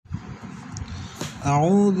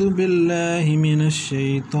أعوذ بالله من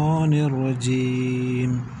الشيطان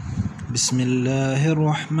الرجيم. بسم الله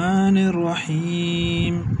الرحمن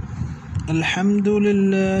الرحيم. الحمد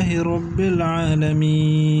لله رب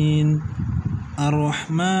العالمين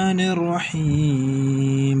الرحمن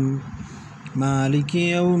الرحيم مالك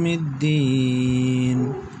يوم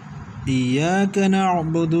الدين. إياك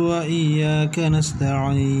نعبد وإياك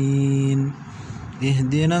نستعين.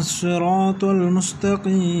 اهدنا الصراط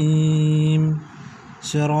المستقيم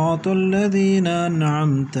صراط الذين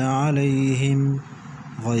أنعمت عليهم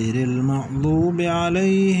غير المغضوب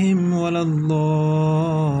عليهم ولا الضالين.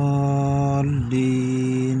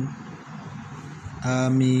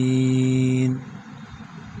 آمين.